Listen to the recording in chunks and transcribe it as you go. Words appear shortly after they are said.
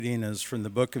Reading is from the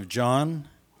book of John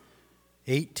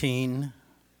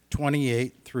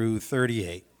 18:28 through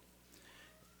 38.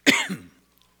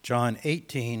 John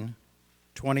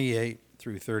 18:28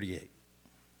 through 38.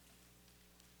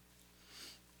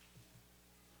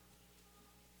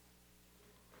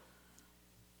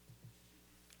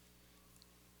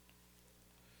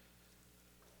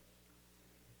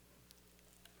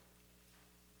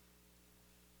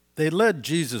 They led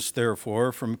Jesus,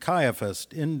 therefore, from Caiaphas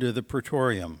into the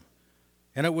praetorium.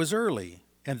 And it was early,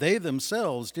 and they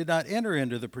themselves did not enter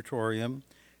into the praetorium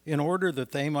in order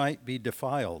that they might be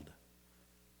defiled,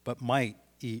 but might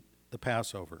eat the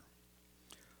Passover.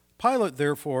 Pilate,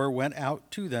 therefore, went out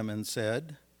to them and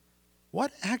said,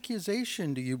 "What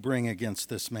accusation do you bring against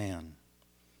this man?"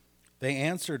 They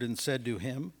answered and said to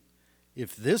him,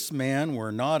 "If this man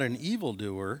were not an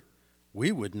evildoer,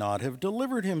 we would not have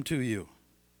delivered him to you."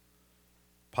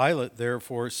 Pilate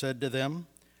therefore said to them,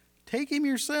 "Take him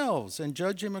yourselves and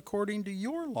judge him according to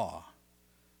your law."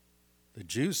 The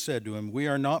Jews said to him, "We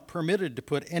are not permitted to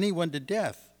put anyone to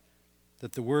death,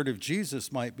 that the word of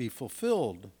Jesus might be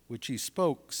fulfilled, which he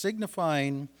spoke,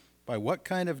 signifying by what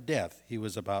kind of death he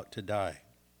was about to die."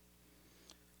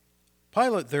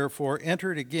 Pilate therefore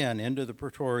entered again into the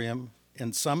praetorium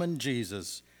and summoned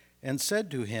Jesus and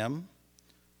said to him,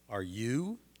 "Are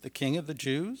you the king of the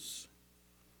Jews?"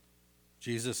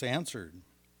 Jesus answered,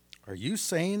 "Are you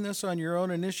saying this on your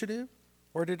own initiative,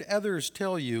 or did others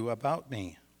tell you about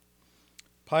me?"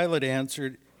 Pilate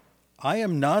answered, "I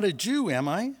am not a Jew, am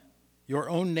I? Your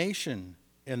own nation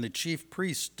and the chief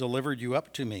priests delivered you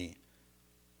up to me.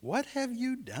 What have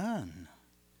you done?"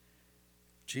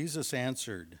 Jesus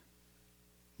answered,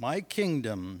 "My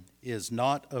kingdom is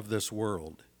not of this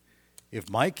world. If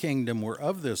my kingdom were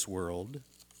of this world,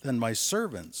 then my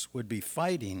servants would be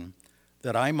fighting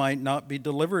that I might not be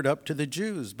delivered up to the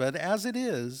Jews. But as it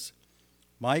is,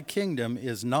 my kingdom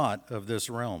is not of this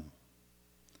realm."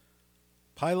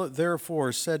 Pilate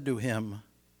therefore said to him,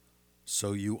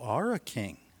 "So you are a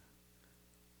king?"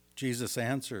 Jesus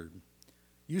answered,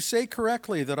 "You say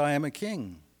correctly that I am a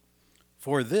king.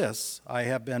 For this I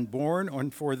have been born,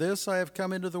 and for this I have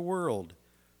come into the world,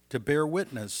 to bear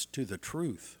witness to the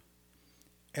truth.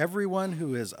 Everyone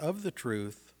who is of the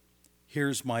truth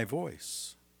hears my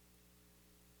voice."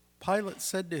 Pilate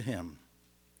said to him,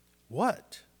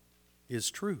 "What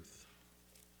is truth?"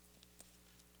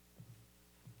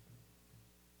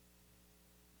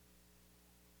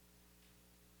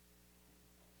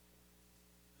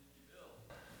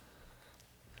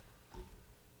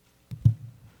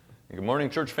 Good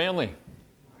morning, church family.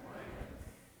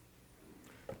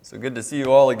 So good to see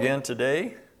you all again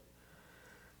today.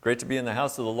 Great to be in the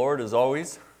house of the Lord as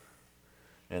always.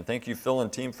 And thank you, Phil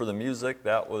and team, for the music.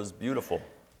 That was beautiful.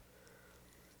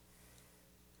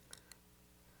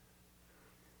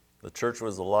 The church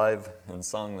was alive and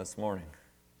sung this morning.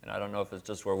 And I don't know if it's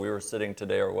just where we were sitting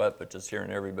today or what, but just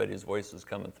hearing everybody's voices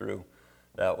coming through,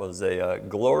 that was a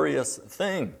glorious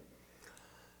thing.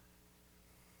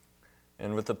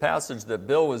 And with the passage that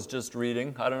Bill was just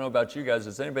reading, I don't know about you guys,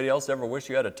 does anybody else ever wish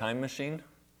you had a time machine?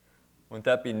 Wouldn't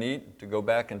that be neat to go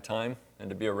back in time and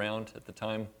to be around at the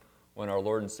time when our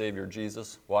Lord and Savior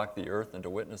Jesus walked the earth and to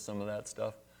witness some of that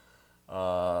stuff?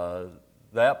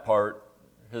 That part,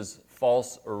 his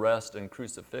false arrest and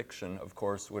crucifixion, of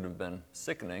course, would have been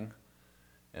sickening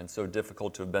and so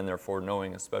difficult to have been there for,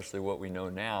 knowing especially what we know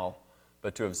now.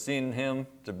 But to have seen him,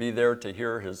 to be there to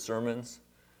hear his sermons,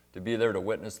 to be there to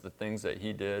witness the things that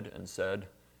he did and said,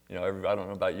 I don't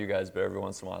know about you guys, but every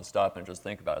once in a while I stop and just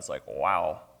think about it. It's like,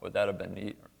 wow, would that have been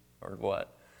neat or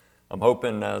what? I'm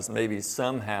hoping as maybe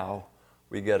somehow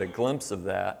we get a glimpse of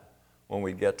that when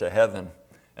we get to heaven.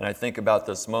 And I think about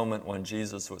this moment when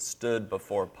Jesus was stood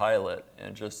before Pilate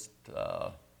and just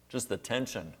the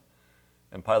tension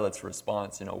and Pilate's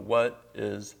response, what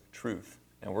is truth?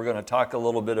 And we're going to talk a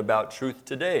little bit about truth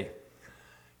today.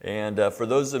 And for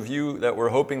those of you that were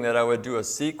hoping that I would do a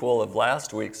sequel of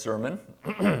last week's sermon,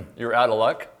 you're out of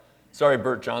luck. Sorry,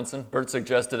 Bert Johnson. Bert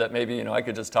suggested that maybe I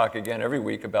could just talk again every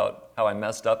week about how I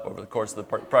messed up over the course of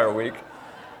the prior week.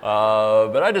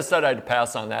 But I decided I'd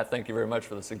pass on that. Thank you very much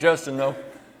for the suggestion, though.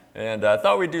 And I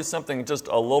thought we'd do something just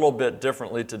a little bit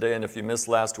differently today. And if you missed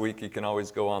last week, you can always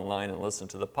go online and listen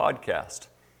to the podcast.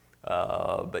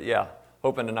 But yeah,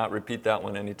 hoping to not repeat that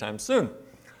one anytime soon.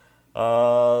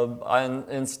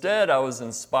 Instead, I was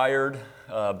inspired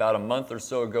about a month or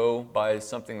so ago by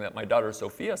something that my daughter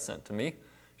Sophia sent to me.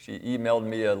 She emailed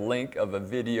me a link of a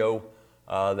video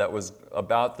that was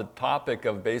about the topic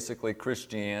of basically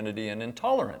Christianity and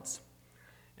intolerance.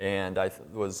 And I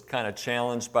was kind of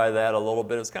challenged by that a little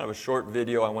bit. It's kind of a short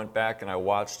video. I went back and I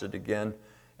watched it again.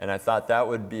 And I thought that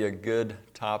would be a good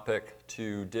topic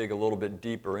to dig a little bit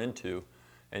deeper into.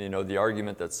 And the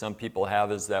argument that some people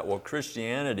have is that, well,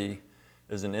 Christianity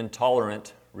is an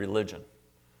intolerant religion,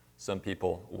 some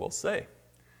people will say.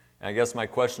 And I guess my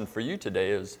question for you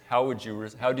today is, how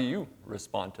do you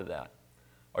respond to that?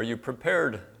 Are you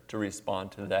prepared to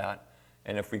respond to that?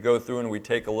 And if we go through and we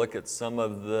take a look at some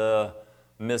of the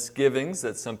misgivings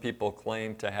that some people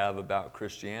claim to have about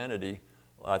Christianity,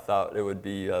 I thought it would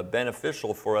be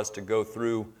beneficial for us to go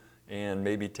through and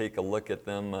maybe take a look at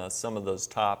them, some of those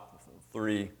top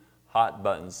 3 hot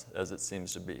buttons, as it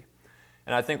seems to be.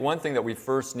 And I think one thing that we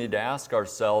first need to ask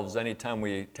ourselves anytime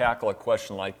we tackle a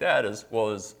question like that is, well,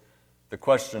 is the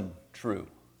question true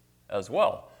as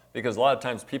well? Because a lot of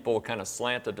times people will kind of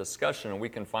slant a discussion, and we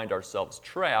can find ourselves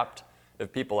trapped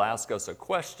if people ask us a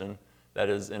question that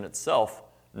is in itself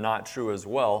not true as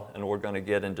well, and we're going to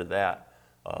get into that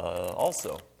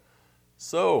also.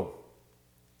 So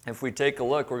if we take a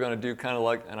look, we're going to do kind of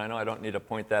like, and I know I don't need to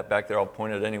point that back there, I'll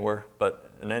point it anywhere,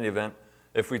 but in any event,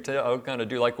 if we are going to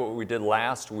do like what we did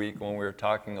last week when we were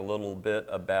talking a little bit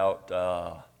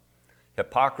about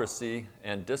hypocrisy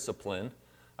and discipline,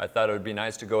 I thought it would be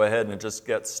nice to go ahead and just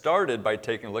get started by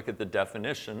taking a look at the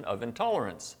definition of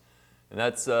intolerance. And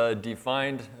that's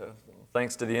defined,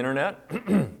 thanks to the internet,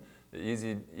 the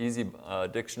easy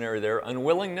dictionary there,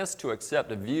 unwillingness to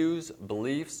accept views,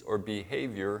 beliefs, or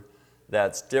behavior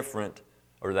that's different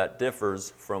or that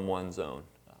differs from one's own.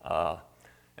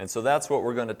 And so that's what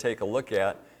we're going to take a look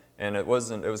at. And it was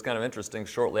kind of interesting.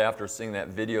 Shortly after seeing that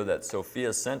video that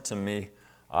Sophia sent to me,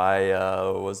 I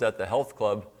was at the health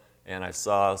club and I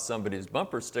saw somebody's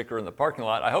bumper sticker in the parking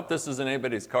lot. I hope this isn't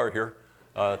anybody's car here.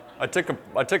 I took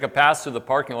a pass through the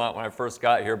parking lot when I first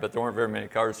got here, but there weren't very many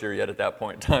cars here yet at that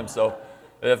point in time. So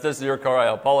if this is your car,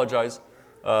 I apologize.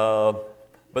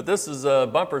 But this is a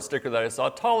bumper sticker that I saw,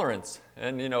 tolerance.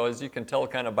 And as you can tell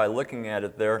kind of by looking at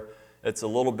it there, it's a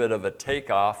little bit of a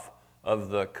takeoff of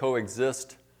the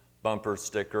coexist bumper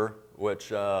sticker,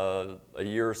 which a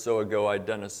year or so ago I'd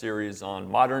done a series on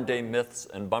modern day myths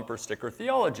and bumper sticker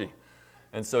theology.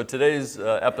 And so today's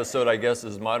episode, I guess,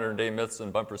 is Modern Day Myths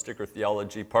and Bumper Sticker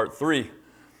Theology Part 3,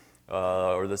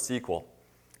 or the sequel.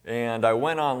 And I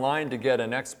went online to get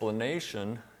an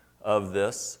explanation of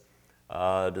this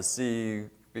to see,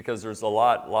 because there's a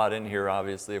lot in here,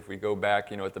 obviously. If we go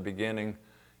back, at the beginning,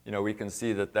 we can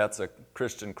see that that's a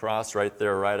Christian cross right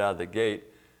there, right out of the gate.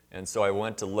 And so I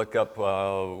went to look up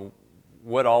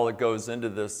what all it goes into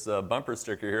this bumper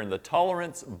sticker here. And the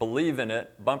Tolerance Believe in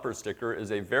It bumper sticker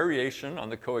is a variation on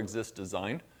the coexist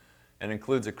design and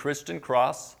includes a Christian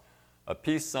cross, a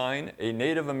peace sign, a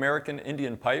Native American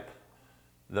Indian pipe,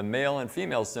 the male and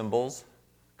female symbols,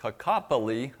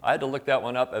 Kakapali. I had to look that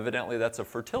one up. Evidently, that's a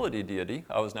fertility deity.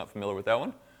 I was not familiar with that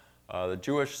one. The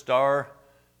Jewish star,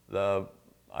 I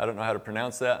don't know how to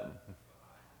pronounce that.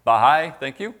 Baha'i,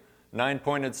 thank you.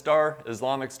 9-pointed star,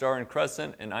 Islamic star and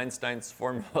crescent, and Einstein's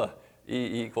formula,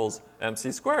 E equals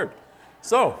mc squared.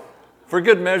 So, for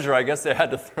good measure, I guess they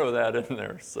had to throw that in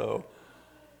there. So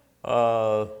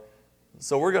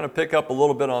we're going to pick up a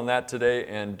little bit on that today,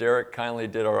 and Derek kindly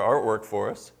did our artwork for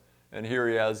us. And here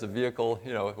he has a vehicle,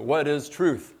 what is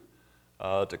truth?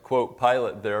 To quote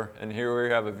Pilate there. And here we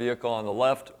have a vehicle on the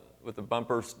left with the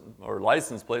bumper or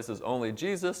license plate says only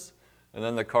Jesus, and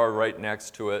then the car right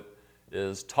next to it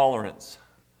is tolerance,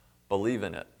 believe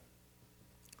in it.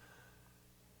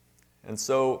 And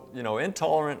so,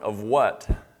 intolerant of what?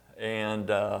 And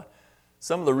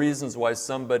some of the reasons why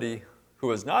somebody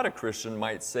who is not a Christian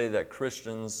might say that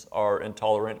Christians are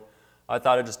intolerant. I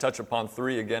thought I'd just touch upon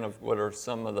 3 again of what are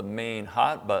some of the main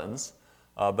hot buttons.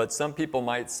 But some people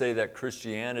might say that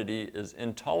Christianity is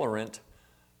intolerant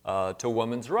to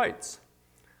women's rights.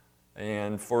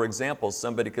 And for example,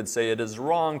 somebody could say it is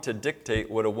wrong to dictate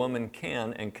what a woman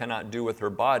can and cannot do with her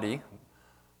body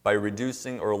by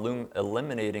reducing or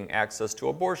eliminating access to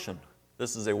abortion.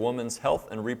 This is a woman's health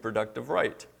and reproductive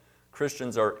right.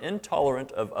 Christians are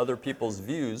intolerant of other people's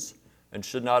views and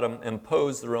should not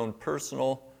impose their own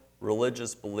personal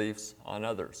religious beliefs on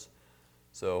others.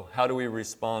 So how do we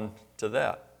respond to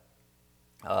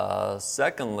that?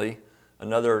 Secondly,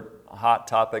 another hot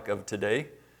topic of today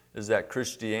is that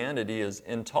Christianity is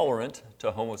intolerant to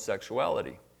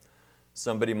homosexuality.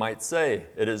 Somebody might say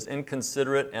it is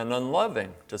inconsiderate and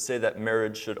unloving to say that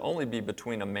marriage should only be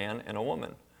between a man and a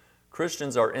woman.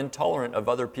 Christians are intolerant of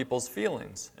other people's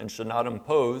feelings and should not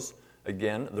impose,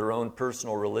 again, their own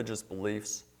personal religious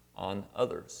beliefs on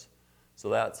others. So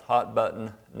that's hot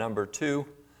button number 2.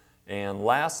 And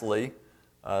lastly,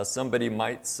 somebody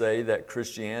might say that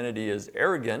Christianity is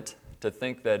arrogant to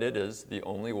think that it is the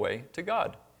only way to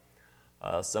God.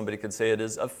 Somebody could say it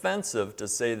is offensive to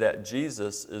say that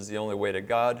Jesus is the only way to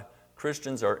God.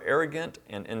 Christians are arrogant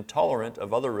and intolerant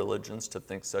of other religions to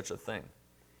think such a thing.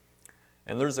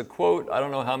 And there's a quote, I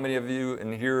don't know how many of you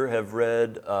in here have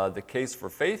read The Case for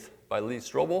Faith by Lee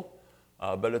Strobel,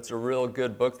 but it's a real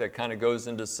good book that kind of goes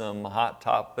into some hot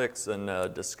topics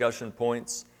and discussion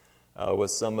points with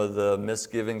some of the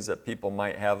misgivings that people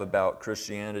might have about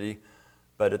Christianity.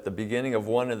 But at the beginning of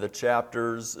one of the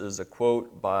chapters is a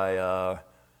quote by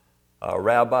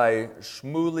Rabbi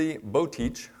Shmuley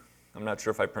Boteach. I'm not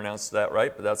sure if I pronounced that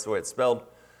right, but that's the way it's spelled.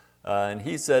 And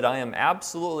he said, I am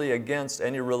absolutely against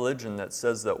any religion that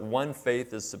says that one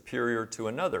faith is superior to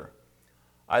another.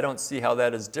 I don't see how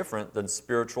that is different than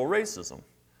spiritual racism.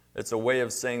 It's a way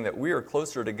of saying that we are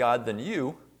closer to God than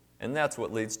you, and that's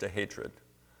what leads to hatred.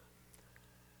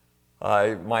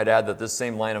 I might add that this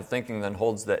same line of thinking then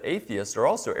holds that atheists are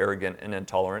also arrogant and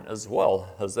intolerant as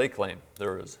well, as they claim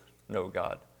there is no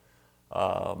God.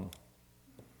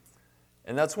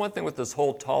 And that's one thing with this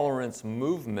whole tolerance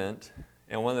movement,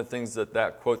 and one of the things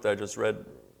that quote that I just read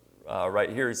right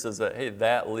here, he says that, hey,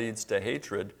 that leads to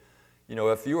hatred. You know,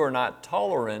 if you are not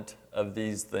tolerant of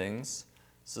these things,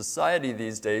 society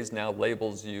these days now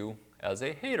labels you as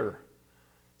a hater.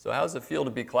 So how does it feel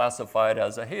to be classified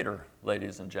as a hater,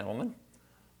 ladies and gentlemen?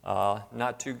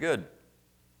 Not too good.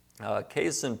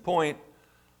 Case in point,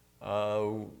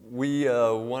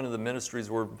 one of the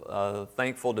ministries we're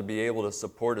thankful to be able to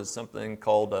support is something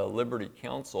called Liberty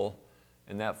Counsel,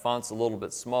 and that font's a little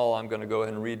bit small. I'm going to go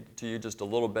ahead and read to you just a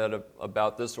little bit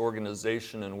about this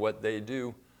organization and what they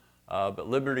do. But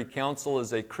Liberty Counsel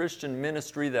is a Christian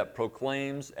ministry that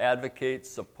proclaims, advocates,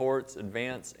 supports,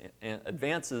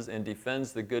 advances, and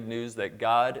defends the good news that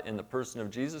God, in the person of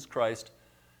Jesus Christ,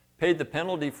 paid the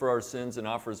penalty for our sins and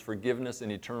offers forgiveness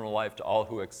and eternal life to all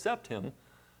who accept Him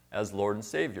as Lord and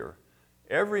Savior.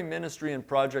 Every ministry and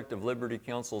project of Liberty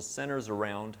Counsel centers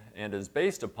around and is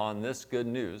based upon this good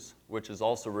news, which is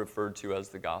also referred to as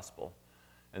the gospel.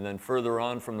 And then further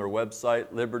on from their website,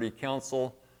 Liberty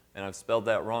Counsel, and I've spelled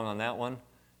that wrong on that one,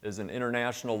 is an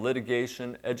international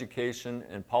litigation, education,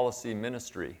 and policy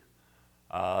ministry.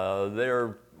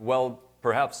 They're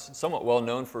perhaps somewhat well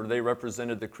known for they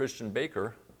represented the Christian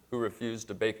baker who refused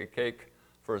to bake a cake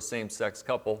for a same-sex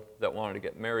couple that wanted to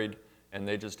get married, and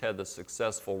they just had the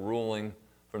successful ruling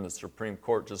from the Supreme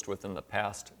Court just within the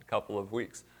past couple of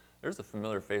weeks. There's a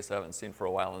familiar face I haven't seen for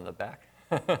a while in the back.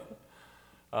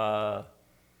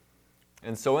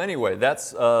 And so anyway,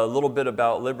 that's a little bit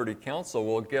about Liberty Counsel.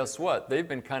 Well, guess what? They've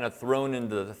been kind of thrown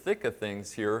into the thick of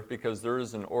things here because there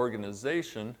is an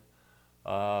organization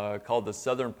called the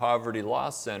Southern Poverty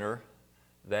Law Center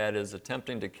that is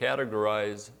attempting to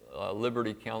categorize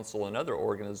Liberty Counsel and other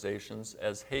organizations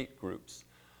as hate groups.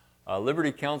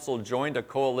 Liberty Counsel joined a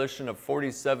coalition of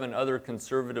 47 other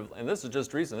conservative, and this is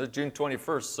just recent, this is June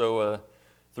 21st, so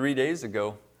 3 days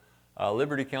ago.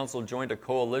 Liberty Counsel joined a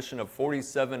coalition of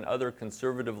 47 other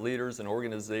conservative leaders and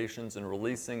organizations in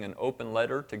releasing an open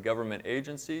letter to government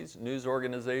agencies, news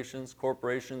organizations,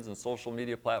 corporations, and social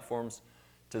media platforms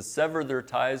to sever their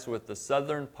ties with the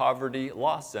Southern Poverty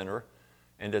Law Center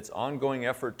and its ongoing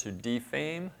effort to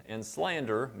defame and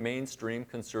slander mainstream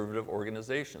conservative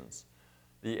organizations.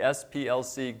 The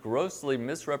SPLC grossly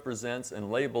misrepresents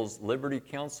and labels Liberty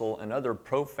Counsel and other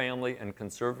pro-family and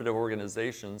conservative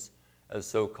organizations as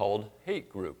so-called hate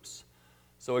groups.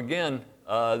 So again,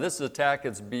 this attack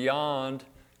is beyond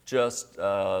just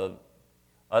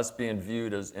us being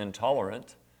viewed as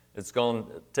intolerant. It's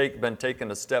been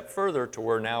taken a step further to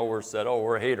where now we're said, oh,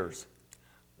 we're haters.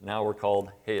 Now we're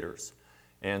called haters.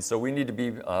 And so we need to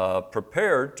be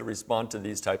prepared to respond to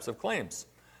these types of claims.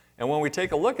 And when we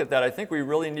take a look at that, I think we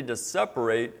really need to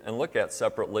separate and look at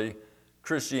separately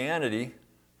Christianity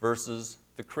versus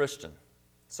the Christian.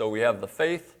 So we have the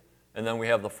faith, and then we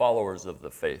have the followers of the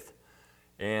faith.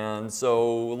 And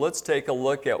so let's take a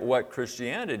look at what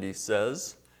Christianity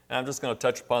says. And I'm just going to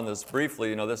touch upon this briefly.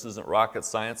 You know, this isn't rocket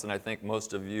science, and I think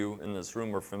most of you in this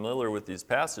room are familiar with these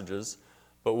passages.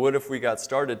 But what if we got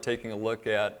started taking a look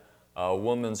at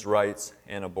women's rights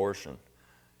and abortion?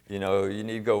 You know, you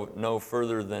need to go no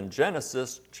further than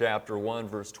Genesis chapter 1,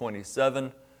 verse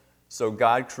 27. So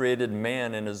God created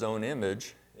man in His own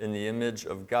image. In the image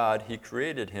of God, He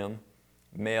created him.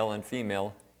 Male and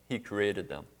female, He created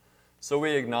them. So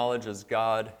we acknowledge as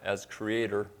God as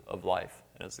creator of life,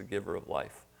 and as the giver of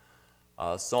life.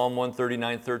 Psalm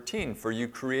 139:13, for you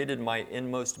created my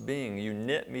inmost being. You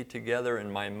knit me together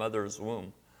in my mother's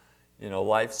womb. You know,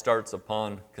 life starts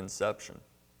upon conception.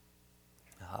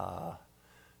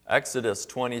 Exodus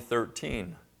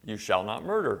 20:13, you shall not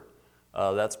murder.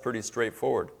 That's pretty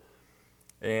straightforward.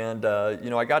 And,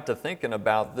 I got to thinking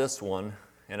about this one,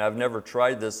 and I've never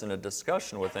tried this in a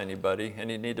discussion with anybody,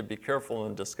 and you need to be careful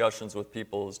in discussions with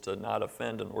people as to not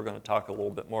offend, and we're going to talk a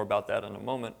little bit more about that in a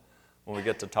moment when we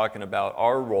get to talking about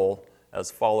our role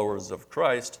as followers of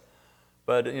Christ.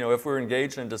 But, if we're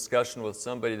engaged in discussion with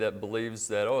somebody that believes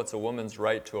that, it's a woman's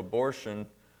right to abortion, it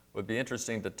would be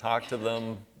interesting to talk to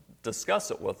them,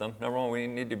 discuss it with them. Number one, we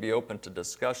need to be open to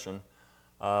discussion,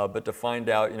 but to find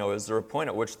out, is there a point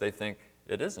at which they think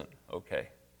it isn't okay?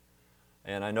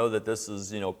 And I know that this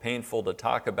is, painful to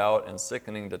talk about and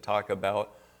sickening to talk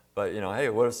about, but, hey,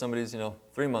 what if somebody's,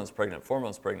 3 months pregnant, 4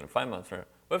 months pregnant, 5 months pregnant?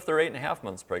 What if they're 8.5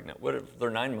 months pregnant? What if they're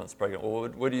 9 months pregnant? Well,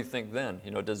 what do you think then?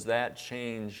 Does that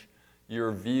change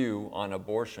your view on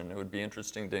abortion? It would be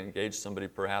interesting to engage somebody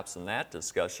perhaps in that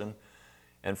discussion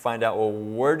and find out, well,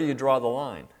 where do you draw the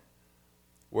line?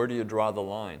 Where do you draw the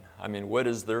line? I mean, what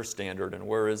is their standard, and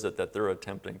where is it that they're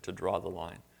attempting to draw the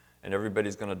line? And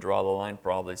everybody's going to draw the line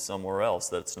probably somewhere else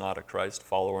that's not a Christ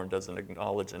follower and doesn't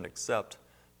acknowledge and accept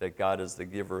that God is the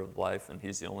giver of life and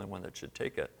He's the only one that should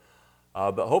take it.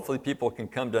 But hopefully people can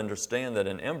come to understand that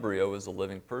an embryo is a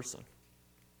living person,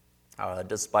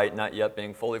 despite not yet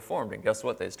being fully formed. And guess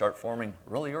what? They start forming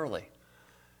really early.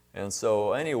 And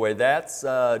so anyway, that's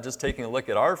just taking a look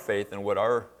at our faith and what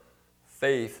our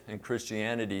faith in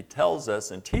Christianity tells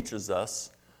us and teaches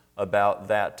us about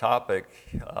that topic.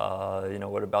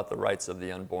 What about the rights of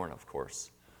the unborn, of course?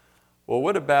 Well,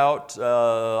 what about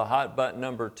hot button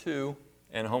number 2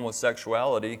 and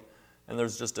homosexuality? And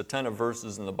there's just a ton of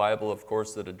verses in the Bible, of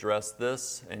course, that address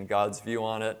this and God's view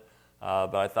on it.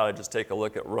 But I thought I'd just take a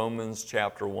look at Romans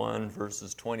chapter 1,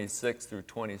 verses 26 through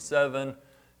 27,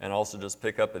 and also just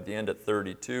pick up at the end at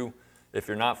 32. If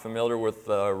you're not familiar with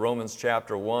Romans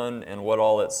chapter 1 and what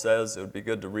all it says, it would be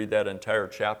good to read that entire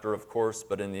chapter, of course,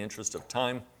 but in the interest of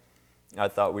time, I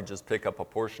thought we'd just pick up a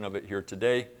portion of it here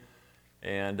today.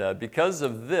 And because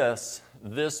of this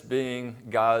being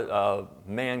God,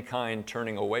 mankind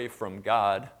turning away from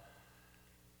God,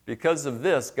 because of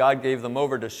this, God gave them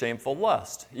over to shameful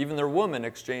lust. Even their women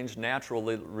exchanged natural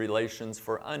relations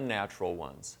for unnatural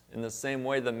ones. In the same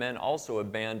way, the men also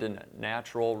abandoned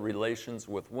natural relations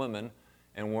with women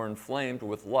and were inflamed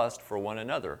with lust for one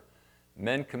another.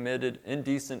 Men committed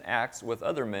indecent acts with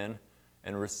other men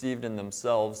and received in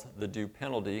themselves the due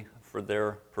penalty for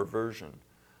their perversion.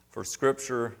 For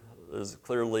Scripture is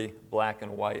clearly black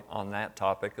and white on that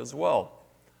topic as well.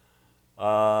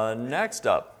 Next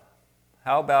up,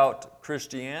 how about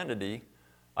Christianity,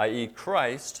 i.e.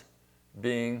 Christ,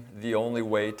 being the only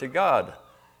way to God?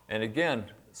 And again,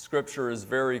 Scripture is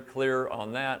very clear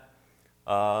on that.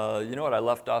 You know what? I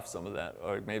left off some of that,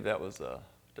 or maybe that was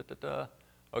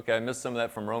Okay, I missed some of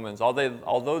that from Romans.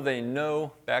 Although they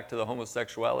know, back to the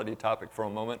homosexuality topic for a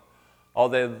moment,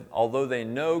 although they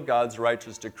know God's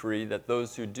righteous decree that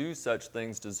those who do such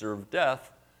things deserve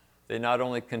death, they not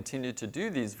only continue to do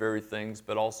these very things,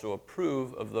 but also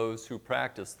approve of those who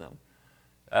practice them.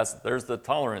 There's the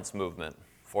tolerance movement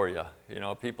for you.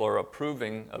 People are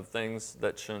approving of things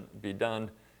that shouldn't be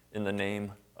done in the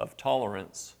name of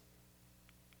tolerance.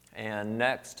 And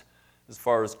next, as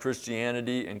far as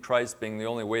Christianity and Christ being the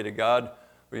only way to God,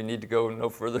 we need to go no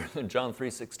further than John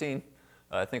 3:16.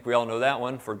 I think we all know that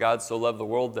one. For God so loved the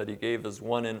world that He gave His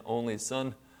one and only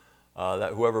Son,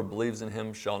 that whoever believes in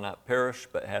Him shall not perish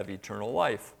but have eternal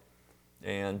life.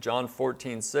 And John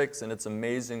 14:6, and it's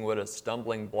amazing what a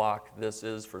stumbling block this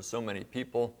is for so many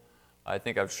people. I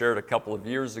think I've shared a couple of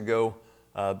years ago,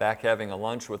 back having a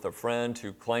lunch with a friend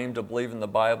who claimed to believe in the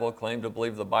Bible, claimed to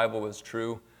believe the Bible was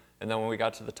true. And then when we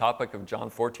got to the topic of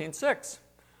John 14:6,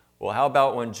 well, how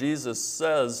about when Jesus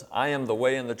says, I am the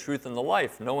way and the truth and the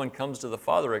life. No one comes to the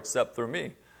Father except through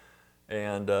me.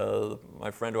 And my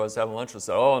friend who I was having lunch with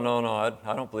said, oh, no,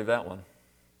 I don't believe that one.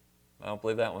 I don't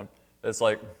believe that one. It's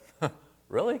like,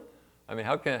 really? I mean,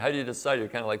 how do you decide? You're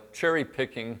kind of like cherry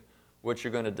picking what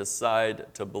you're going to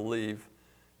decide to believe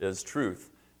is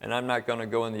truth. And I'm not going to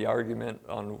go in the argument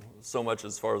on so much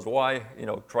as far as why,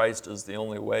 Christ is the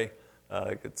only way.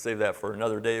 I could save that for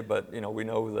another day, but we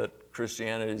know that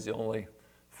Christianity is the only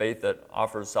faith that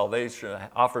offers salvation,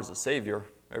 offers a Savior.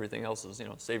 Everything else is,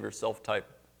 Savior self type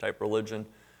religion.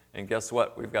 And guess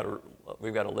what? We've got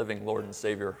a living Lord and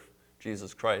Savior,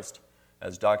 Jesus Christ,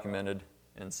 as documented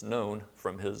and known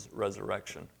from His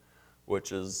resurrection,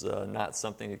 which is not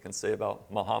something you can say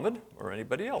about Muhammad or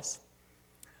anybody else.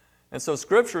 And so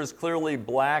Scripture is clearly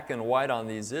black and white on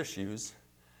these issues.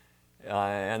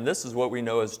 And this is what we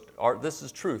know as this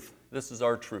is truth. This is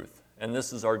our truth. And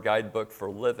this is our guidebook for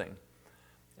living.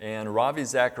 And Ravi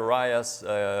Zacharias,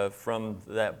 from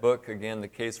that book, again, The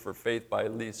Case for Faith by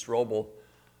Lee Strobel,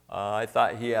 I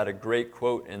thought he had a great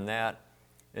quote in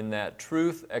that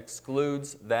truth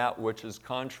excludes that which is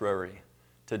contrary.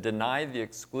 To deny the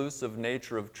exclusive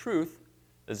nature of truth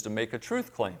is to make a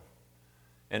truth claim.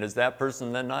 And is that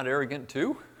person then not arrogant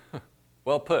too?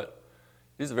 Well put.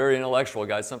 He's a very intellectual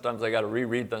guy. Sometimes I got to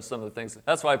reread some of the things.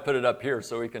 That's why I put it up here,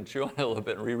 so we can chew on it a little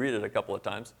bit and reread it a couple of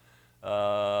times.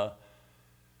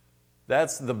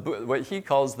 That's what he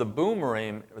calls the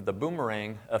boomerang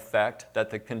effect that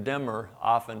the condemner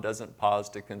often doesn't pause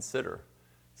to consider.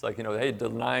 It's like, hey,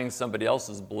 denying somebody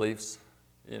else's beliefs,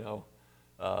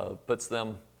 puts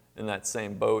them in that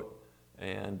same boat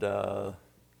and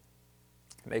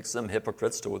makes them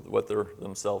hypocrites to what they're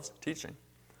themselves teaching.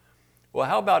 Well,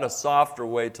 how about a softer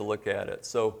way to look at it?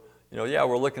 So,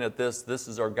 we're looking at this. This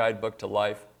is our guidebook to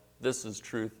life. This is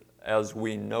truth as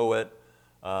we know it.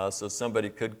 So somebody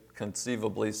could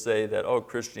conceivably say that,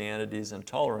 Christianity is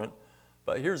intolerant.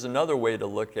 But here's another way to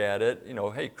look at it.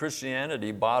 Hey,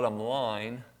 Christianity, bottom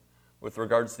line, with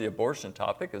regards to the abortion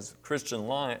topic, is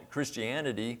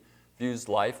Christianity views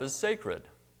life as sacred.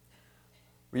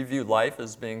 We view life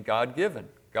as being God-given.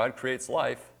 God creates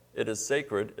life. It is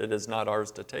sacred. It is not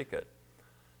ours to take it.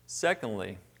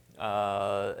 Secondly,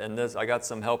 and this, I got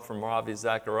some help from Ravi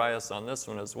Zacharias on this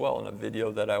one as well in a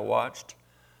video that I watched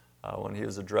when he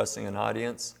was addressing an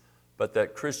audience, but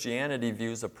that Christianity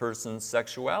views a person's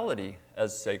sexuality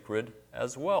as sacred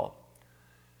as well.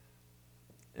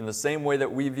 In the same way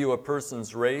that we view a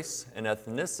person's race and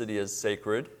ethnicity as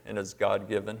sacred and as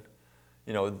God-given,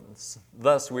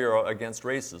 thus we are against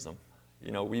racism.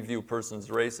 We view a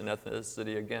person's race and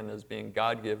ethnicity, again, as being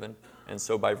God-given, and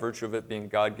so by virtue of it being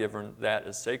God-given, that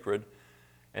is sacred.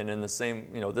 And in the same,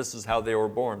 this is how they were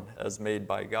born, as made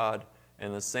by God.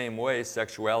 In the same way,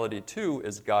 sexuality too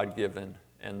is God-given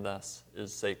and thus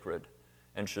is sacred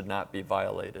and should not be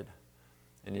violated.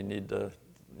 And you need to,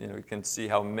 you can see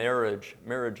how marriage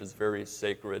is very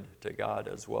sacred to God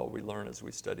as well. We learn as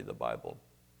we study the Bible.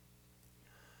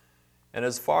 And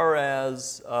as far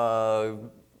as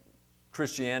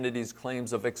Christianity's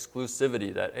claims of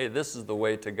exclusivity, that, hey, this is the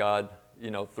way to God,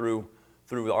 through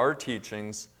our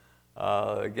teachings,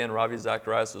 again, Ravi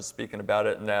Zacharias was speaking about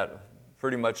it, and that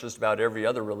pretty much just about every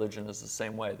other religion is the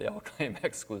same way. They all claim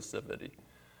exclusivity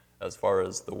as far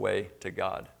as the way to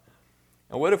God.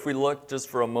 And what if we look just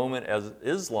for a moment at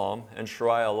Islam and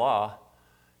Sharia law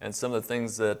and some of the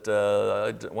things that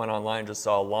I went online, just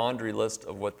saw a laundry list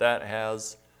of what that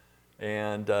has.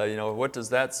 And, what does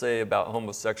that say about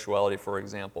homosexuality, for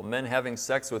example? Men having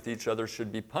sex with each other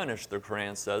should be punished, the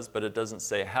Quran says, but it doesn't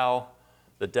say how.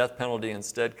 The death penalty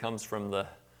instead comes from the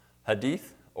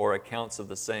hadith or accounts of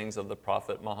the sayings of the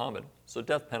Prophet Muhammad. So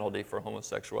death penalty for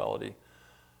homosexuality.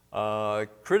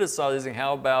 Criticizing,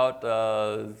 how about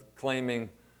claiming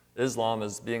Islam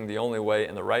as being the only way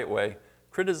and the right way?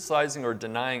 Criticizing or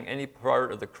denying any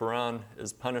part of the Quran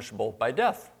is punishable by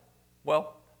death.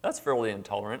 Well, that's fairly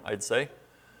intolerant, I'd say.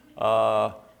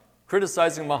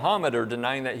 Criticizing Muhammad or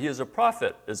denying that he is a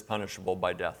prophet is punishable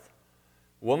by death.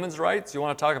 Women's rights, you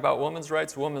want to talk about women's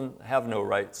rights? Women have no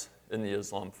rights in the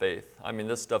Islam faith. I mean,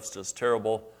 this stuff's just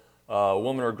terrible. A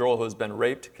woman or girl who has been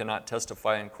raped cannot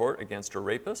testify in court against her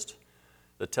rapist.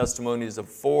 The testimonies of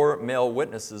 4 male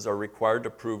witnesses are required to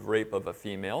prove rape of a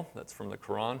female. That's from the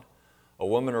Quran. A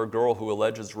woman or girl who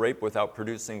alleges rape without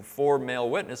producing 4 male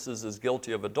witnesses is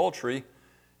guilty of adultery.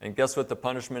 And guess what the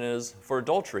punishment is for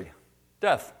adultery?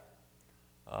 Death.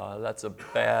 That's a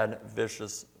bad,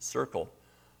 vicious circle.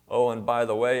 Oh, and by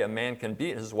the way, a man can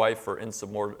beat his wife for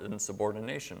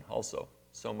insubordination also.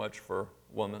 So much for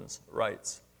women's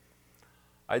rights.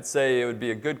 I'd say it would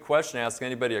be a good question to ask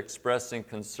anybody expressing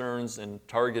concerns in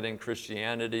targeting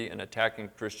Christianity and attacking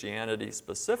Christianity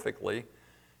specifically.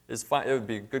 It would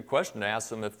be a good question to ask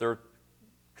them if their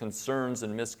concerns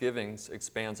and misgivings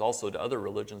expands also to other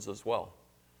religions as well.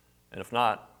 And if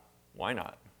not, why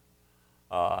not?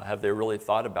 Have they really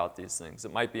thought about these things?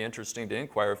 It might be interesting to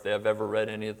inquire if they have ever read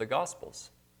any of the Gospels.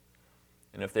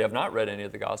 And if they have not read any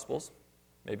of the Gospels,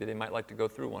 maybe they might like to go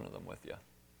through one of them with you.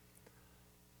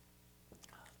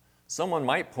 Someone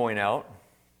might point out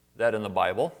that in the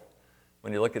Bible,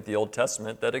 when you look at the Old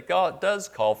Testament, that it does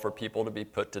call for people to be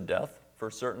put to death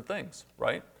for certain things,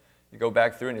 right? You go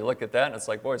back through and you look at that, and it's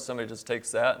like, boy, somebody just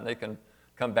takes that and they can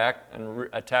come back and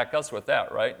attack us with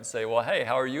that, right? And say, well, hey,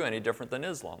 how are you any different than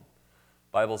Islam?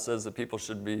 Bible says that people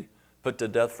should be put to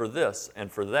death for this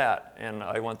and for that. And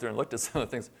I went through and looked at some of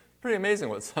the things. Pretty amazing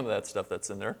what some of that stuff that's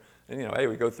in there. And, hey,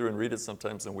 we go through and read it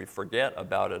sometimes and we forget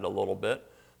about it a little bit.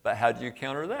 But how do you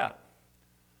counter that?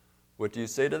 What do you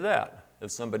say to that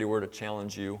if somebody were to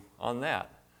challenge you on that?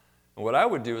 And what I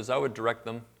would do is I would direct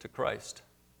them to Christ.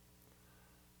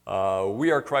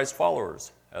 We are Christ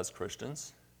followers as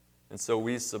Christians, and so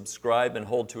we subscribe and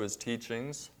hold to his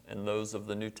teachings and those of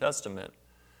the New Testament.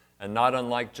 And not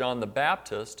unlike John the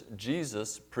Baptist,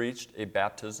 Jesus preached a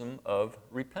baptism of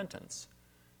repentance,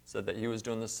 said that he was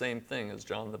doing the same thing as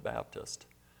John the Baptist.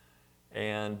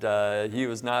 And he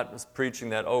was not preaching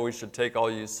that, oh, we should take all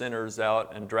you sinners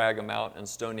out and drag them out and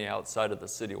stone you outside of the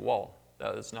city wall.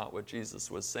 That is not what Jesus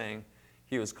was saying.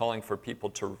 He was calling for people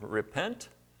to repent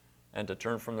and to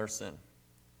turn from their sin.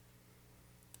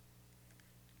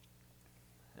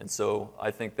 And so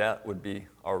I think that would be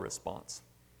our response.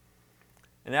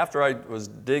 And after I was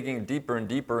digging deeper and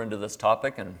deeper into this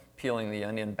topic and peeling the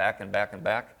onion back and back and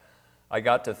back, I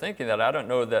got to thinking that I don't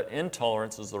know that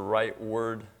intolerance is the right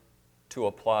word to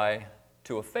apply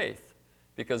to a faith.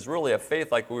 Because really a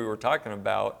faith like we were talking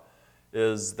about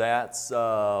is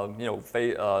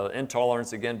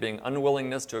intolerance, again, being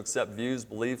unwillingness to accept views,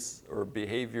 beliefs, or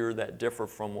behavior that differ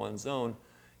from one's own.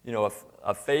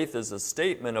 A faith is a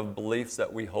statement of beliefs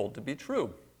that we hold to be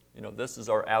true. This is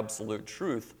our absolute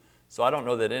truth. So I don't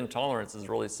know that intolerance is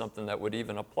really something that would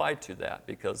even apply to that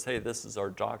because, hey, this is our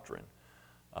doctrine.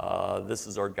 This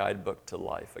is our guidebook to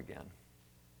life again.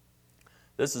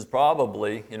 This is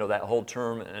probably, that whole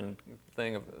term and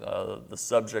thing of the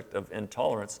subject of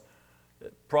intolerance,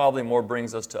 it probably more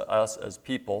brings us to us as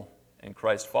people and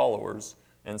Christ followers.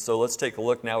 And so let's take a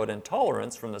look now at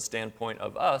intolerance from the standpoint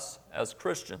of us as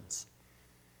Christians.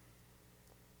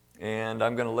 And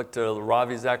I'm going to look to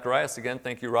Ravi Zacharias again.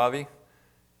 Thank you, Ravi.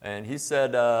 And he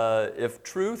said, if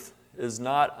truth is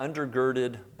not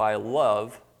undergirded by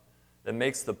love, it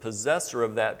makes the possessor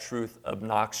of that truth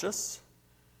obnoxious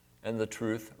and the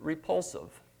truth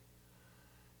repulsive.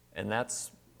 And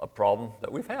that's a problem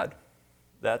that we've had.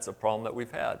 That's a problem that we've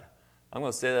had. I'm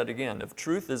going to say that again. If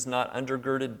truth is not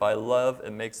undergirded by love,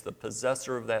 it makes the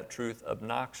possessor of that truth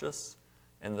obnoxious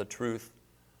and the truth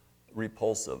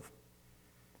repulsive.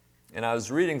 And I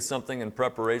was reading something in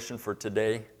preparation for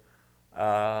today,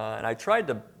 and I tried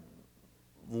to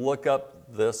look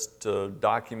up this to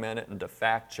document it and to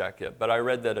fact check it, but I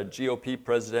read that a GOP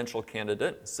presidential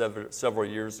candidate several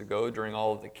years ago during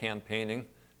all of the campaigning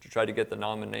to try to get the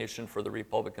nomination for the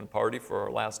Republican Party for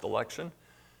our last election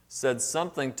said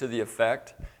something to the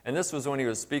effect, and this was when he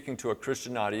was speaking to a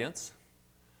Christian audience,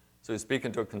 so he was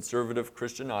speaking to a conservative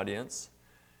Christian audience,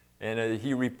 and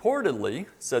he reportedly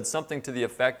said something to the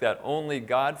effect that only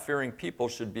God-fearing people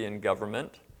should be in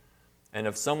government, and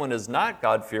if someone is not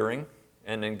God-fearing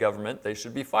and in government, they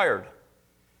should be fired.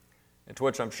 And to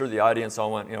which I'm sure the audience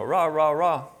all went, rah, rah,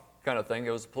 rah, kind of thing. It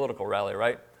was a political rally,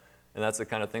 right? And that's the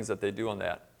kind of things that they do on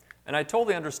that. And I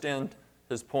totally understand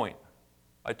his point.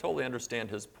 I totally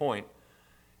understand his point.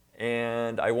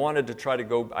 And I tried to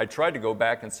go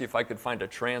back and see if I could find a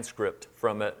transcript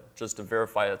from it just to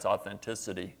verify its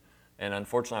authenticity. And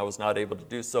unfortunately, I was not able to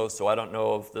do so, so I don't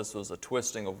know if this was a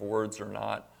twisting of words or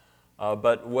not.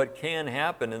 But what can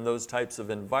happen in those types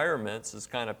of environments is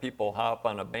kind of people hop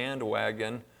on a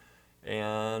bandwagon,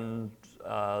 and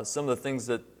some of the things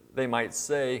that they might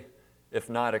say, if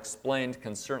not explained,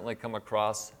 can certainly come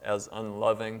across as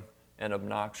unloving and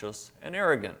obnoxious and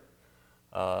arrogant,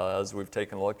 as we've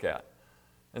taken a look at.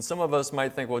 And some of us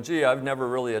might think, well, gee, I've never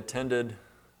really attended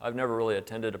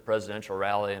a presidential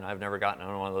rally, and I've never gotten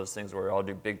on one of those things where we all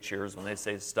do big cheers when they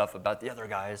say stuff about the other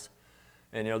guys.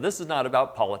 And this is not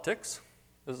about politics.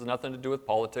 This has nothing to do with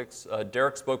politics.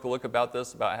 Derek spoke a look about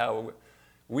this, about how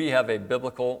we have a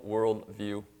biblical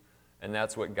worldview, and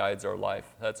that's what guides our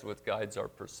life. That's what guides our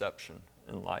perception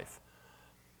in life.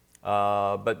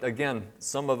 But again,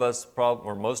 some of us,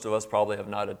 or most of us, probably have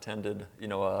not attended,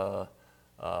 a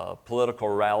political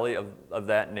rally of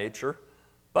that nature.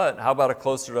 But how about a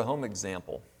closer to home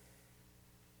example?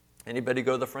 Anybody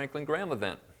go to the Franklin Graham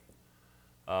event?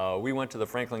 We went to the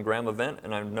Franklin Graham event,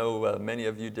 and I know many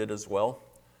of you did as well.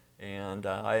 And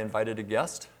I invited a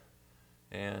guest,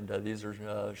 and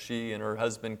she and her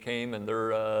husband came, and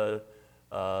they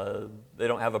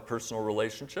don't have a personal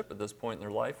relationship at this point in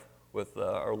their life with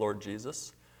our Lord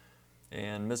Jesus.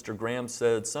 And Mr. Graham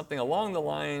said something along the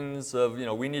lines of,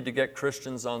 we need to get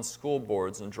Christians on school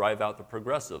boards and drive out the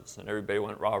progressives. And everybody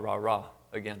went rah, rah, rah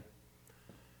again.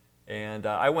 And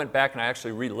I went back and I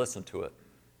actually re-listened to it.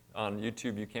 On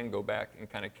YouTube, you can go back and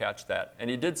kind of catch that. And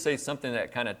he did say something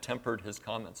that kind of tempered his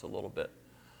comments a little bit.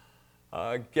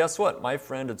 Guess what? My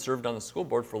friend had served on the school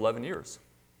board for 11 years.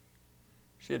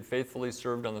 She had faithfully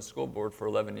served on the school board for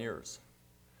 11 years.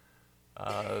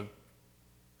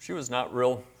 She was not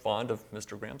real fond of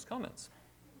Mr. Graham's comments.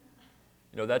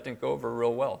 That didn't go over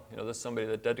real well. This is somebody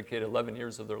that dedicated 11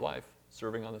 years of their life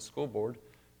serving on the school board,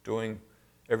 doing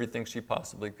everything she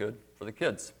possibly could for the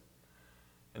kids.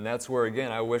 And that's where,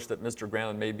 again, I wish that Mr.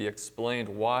 Graham maybe explained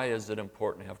why is it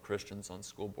important to have Christians on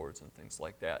school boards and things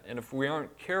like that. And if we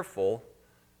aren't careful,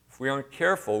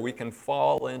 we can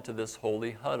fall into this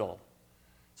holy huddle.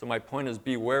 So my point is,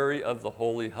 be wary of the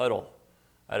holy huddle.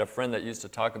 I had a friend that used to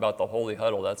talk about the holy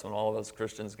huddle. That's when all of us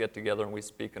Christians get together and we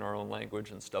speak in our own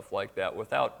language and stuff like that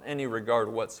without any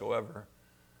regard whatsoever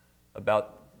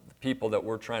about the people that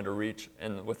we're trying to reach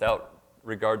and without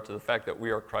regard to the fact that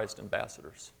we are Christ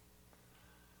ambassadors.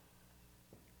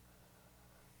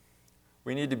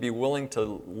 We need to be willing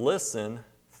to listen,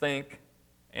 think,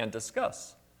 and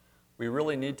discuss. We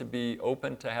really need to be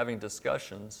open to having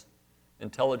discussions,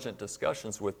 intelligent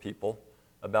discussions with people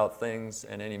about things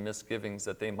and any misgivings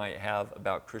that they might have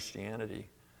about Christianity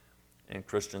and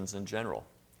Christians in general.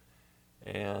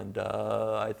 And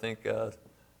I think,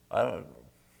 I'm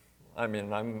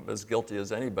as guilty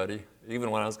as anybody.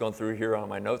 Even when I was going through here on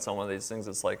my notes on one of these things,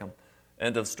 it's like,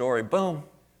 end of story, boom,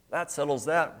 that settles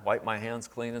that. Wipe my hands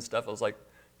clean and stuff. I was like,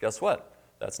 guess what?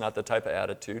 That's not the type of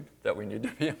attitude that we need to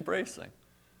be embracing.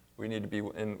 We need to be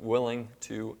willing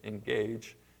to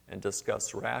engage and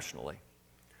discuss rationally.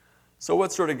 So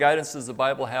what sort of guidance does the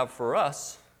Bible have for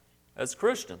us as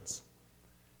Christians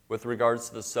with regards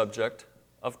to the subject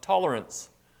of tolerance?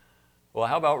 Well,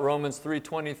 how about Romans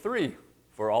 3:23?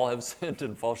 For all have sinned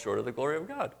and fall short of the glory of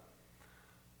God.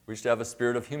 We should have a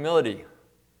spirit of humility.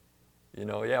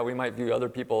 We might view other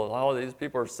people, oh, these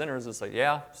people are sinners. It's like,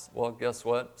 yeah, well, guess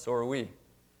what? So are we.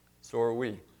 So are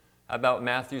we. How about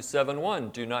Matthew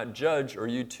 7:1? Do not judge, or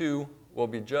you too will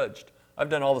be judged. I've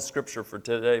done all the scripture for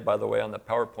today, by the way, on the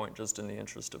PowerPoint, just in the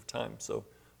interest of time, so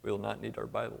we will not need our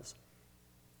Bibles.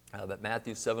 But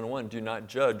Matthew 7:1, do not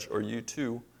judge, or you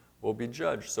too will be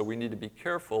judged. So we need to be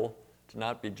careful to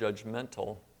not be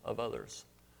judgmental of others.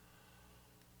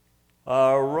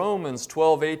 Romans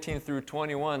 12:18 through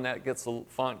 21,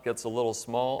 font gets a little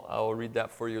small. I will read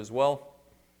that for you as well.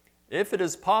 If it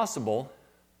is possible,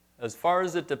 as far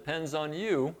as it depends on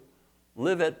you,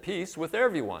 live at peace with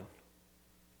everyone.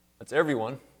 That's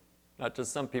everyone, not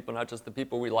just some people, not just the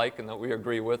people we like and that we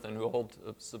agree with and who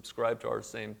subscribe to our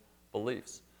same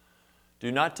beliefs.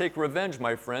 Do not take revenge,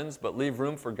 my friends, but leave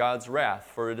room for God's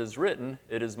wrath. For it is written,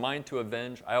 it is mine to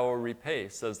avenge, I will repay,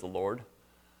 says the Lord.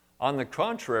 On the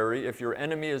contrary, if your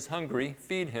enemy is hungry,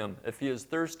 feed him. If he is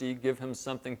thirsty, give him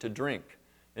something to drink.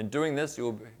 In doing this,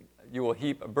 you will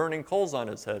heap burning coals on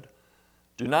his head.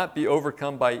 Do not be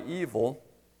overcome by evil,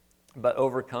 but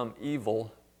overcome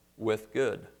evil with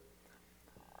good.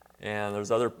 And there's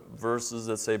other verses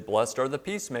that say, blessed are the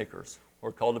peacemakers.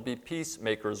 We're called to be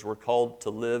peacemakers. We're called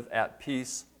to live at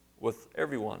peace with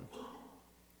everyone.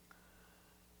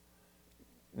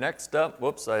 Next up,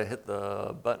 whoops, I hit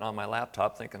the button on my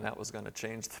laptop thinking that was going to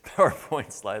change the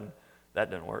PowerPoint slide. That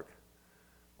didn't work.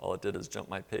 All it did is jump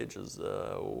my pages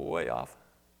way off.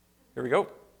 Here we go.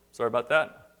 Sorry about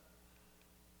that.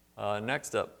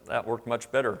 Next up, that worked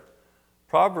much better.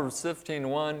 Proverbs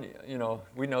 15:1,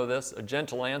 we know this. A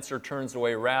gentle answer turns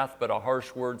away wrath, but a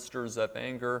harsh word stirs up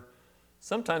anger.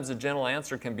 Sometimes a gentle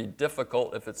answer can be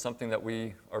difficult if it's something that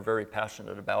we are very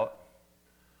passionate about.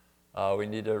 We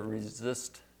need to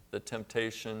resist the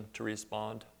temptation to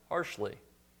respond harshly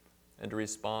and to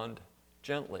respond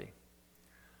gently.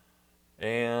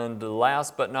 And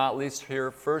last but not least here,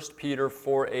 1 Peter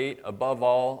 4:8, above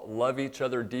all, love each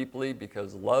other deeply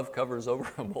because love covers over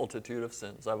a multitude of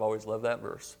sins. I've always loved that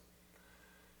verse.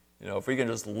 If we can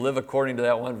just live according to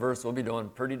that one verse, we'll be doing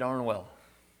pretty darn well.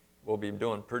 We'll be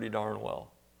doing pretty darn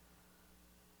well.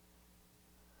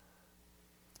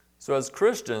 So as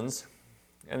Christians,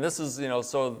 and this is,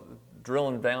 so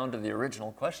drilling down to the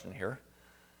original question here.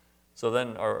 So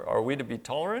then, are we to be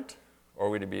tolerant, or are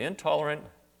we to be intolerant?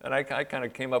 And I kind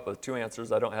of came up with two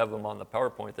answers. I don't have them on the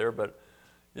PowerPoint there, but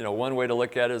one way to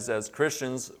look at it is, as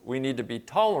Christians, we need to be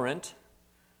tolerant,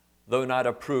 though not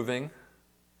approving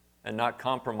and not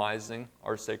compromising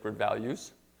our sacred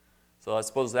values. So I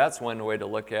suppose that's one way to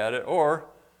look at it. Or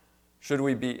should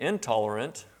we be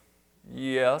intolerant?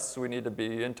 Yes, we need to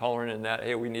be intolerant in that,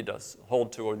 hey, we need to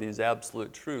hold to these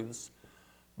absolute truths,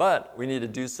 but we need to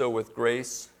do so with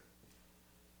grace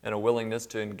and a willingness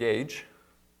to engage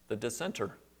the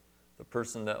dissenter, the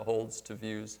person that holds to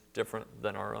views different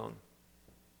than our own.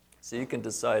 So you can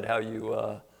decide how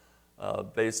you,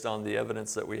 based on the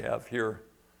evidence that we have here,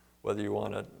 whether you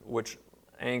want to, which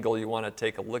angle you want to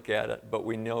take a look at it, but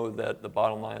we know that the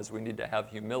bottom line is we need to have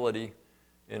humility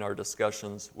in our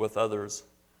discussions with others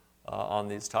on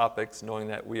these topics, knowing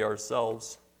that we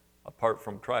ourselves, apart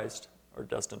from Christ, are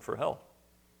destined for hell.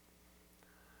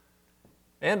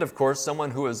 And of course,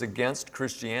 someone who is against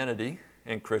Christianity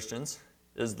and Christians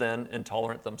is then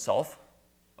intolerant themselves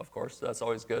of course. That's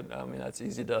always good. I mean, that's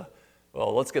easy to,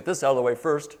 well, let's get this out of the way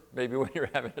first, maybe when you're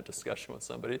having a discussion with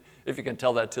somebody, if you can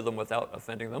tell that to them without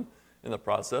offending them in the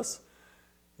process.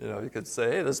 You could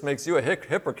say, hey, this makes you a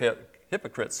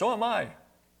hypocrite. So am I.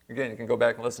 Again, you can go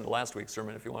back and listen to last week's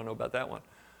sermon if you want to know about that one.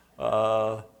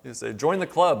 You say, join the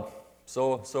club.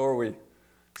 So are we.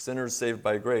 Sinners saved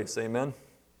by grace. Amen.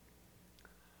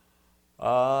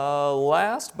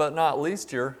 Last but not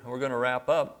least here, we're going to wrap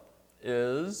up,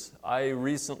 is I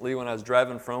recently, when I was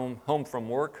driving home from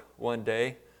work one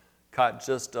day, caught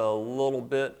just a little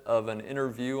bit of an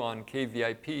interview on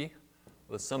KVIP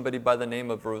with somebody by the name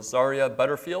of Rosaria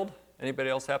Butterfield. Anybody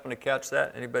else happen to catch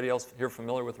that? Anybody else here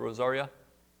familiar with Rosaria?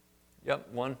 Yep,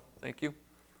 one. Thank you.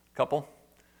 Couple.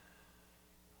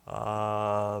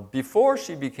 Before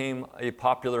she became a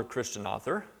popular Christian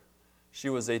author, she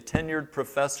was a tenured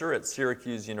professor at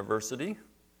Syracuse University,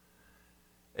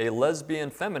 a lesbian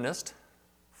feminist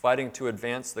fighting to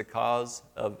advance the cause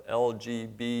of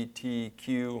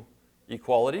LGBTQ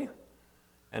equality,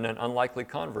 and an unlikely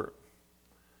convert.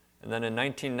 And then in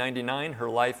 1999, her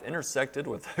life intersected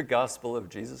with the gospel of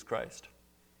Jesus Christ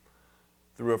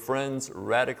through a friend's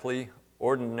radically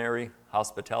ordinary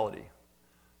hospitality.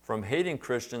 From hating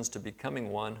Christians to becoming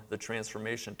one, the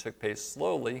transformation took place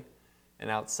slowly and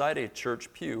outside a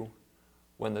church pew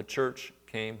when the church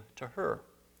came to her.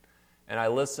 And I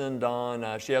listened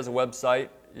on, she has a website,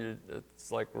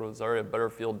 it's like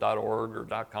rosariabutterfield.org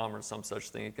or .com or some such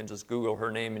thing. You can just Google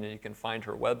her name and you can find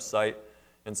her website.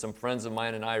 And some friends of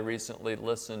mine and I recently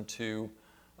listened to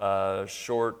a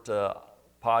short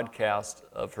podcast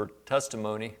of her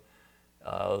testimony. It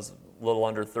was a little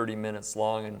under 30 minutes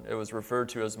long, and it was referred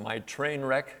to as my train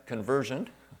wreck conversion.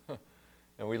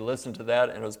 And we listened to that,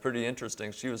 and it was pretty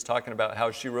interesting. She was talking about how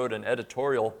she wrote an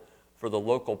editorial for the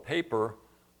local paper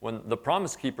when the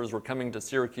Promise Keepers were coming to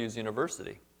Syracuse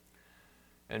University.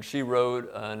 And she wrote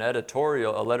an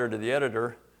editorial, a letter to the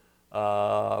editor,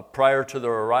 prior to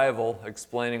their arrival,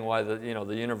 explaining why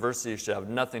the university should have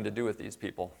nothing to do with these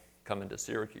people coming to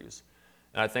Syracuse.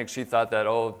 And I think she thought that,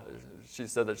 she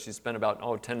said that she spent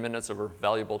about 10 minutes of her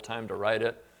valuable time to write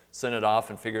it, sent it off,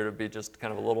 and figured it would be just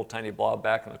kind of a little tiny blob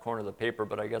back in the corner of the paper,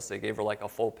 but I guess they gave her like a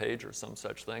full page or some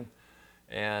such thing.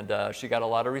 And she got a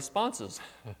lot of responses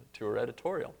to her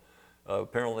editorial.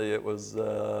 Apparently it was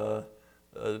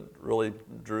really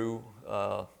drew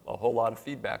a whole lot of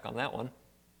feedback on that one.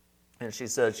 And she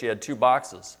said she had 2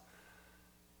 boxes.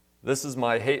 This is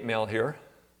my hate mail here.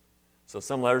 So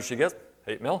some letters she gets,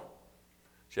 hate mail.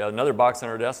 She had another box on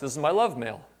her desk. This is my love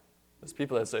mail. There's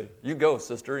people that say, you go,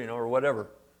 sister, or whatever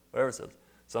it says.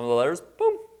 Some of the letters,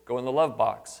 boom, go in the love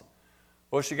box.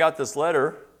 Well, she got this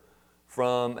letter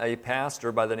from a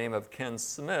pastor by the name of Ken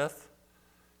Smith,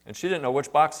 and she didn't know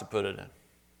which box to put it in.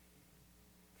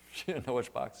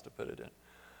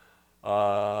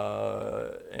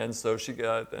 And so she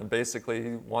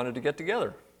basically wanted to get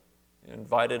together.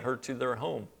 Invited her to their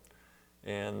home.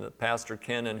 And Pastor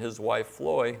Ken and his wife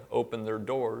Floy opened their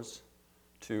doors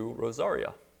to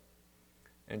Rosaria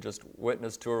and just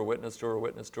witnessed to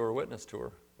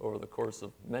her over the course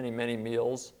of many, many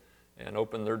meals, and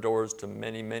opened their doors to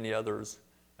many, many others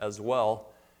as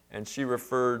well. And she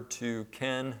referred to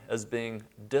Ken as being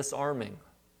disarming.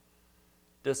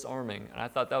 And I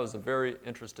thought that was a very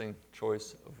interesting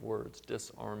choice of words,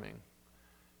 disarming.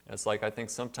 And it's like, I think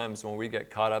sometimes when we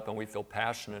get caught up and we feel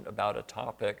passionate about a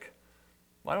topic,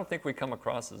 I don't think we come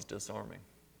across as disarming.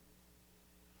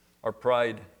 Our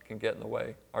pride can get in the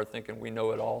way. Our thinking we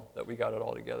know it all, that we got it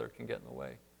all together, can get in the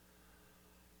way.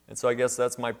 And so I guess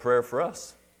that's my prayer for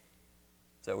us,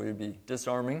 is that we would be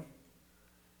disarming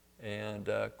and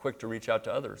quick to reach out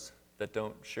to others that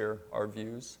don't share our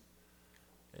views,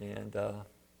 and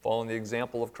following the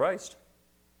example of Christ.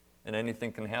 And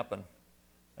anything can happen,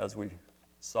 as we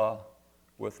saw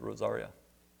with Rosaria.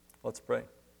 Let's pray.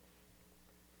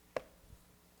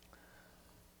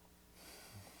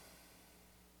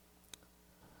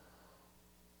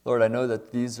 Lord, I know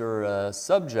that these are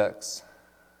subjects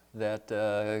that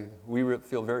we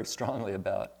feel very strongly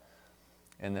about,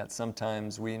 and that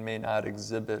sometimes we may not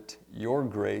exhibit your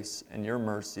grace and your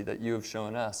mercy that you have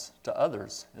shown us to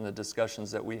others in the discussions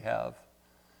that we have.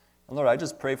 And Lord, I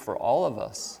just pray for all of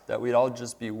us that we'd all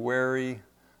just be wary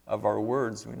of our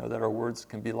words. We know that our words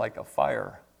can be like a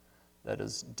fire that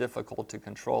is difficult to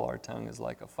control. Our tongue is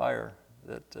like a fire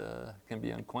that can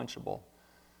be unquenchable.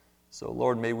 So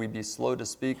Lord, may we be slow to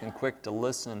speak and quick to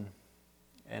listen,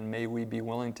 and may we be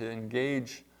willing to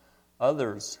engage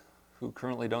others who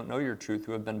currently don't know your truth,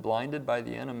 who have been blinded by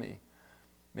the enemy.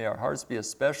 May our hearts be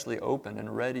especially open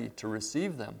and ready to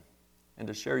receive them and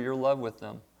to share your love with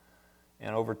them,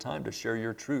 and over time to share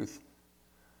your truth.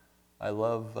 I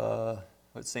love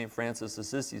what St. Francis of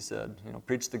Assisi said,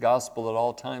 preach the gospel at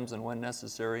all times, and when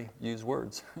necessary, use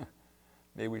words.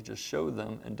 May we just show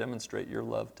them and demonstrate your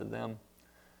love to them.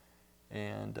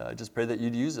 And I just pray that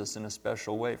you'd use us in a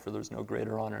special way, for there's no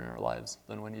greater honor in our lives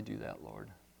than when you do that, Lord.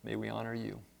 May we honor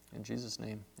you. In Jesus'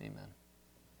 name, amen.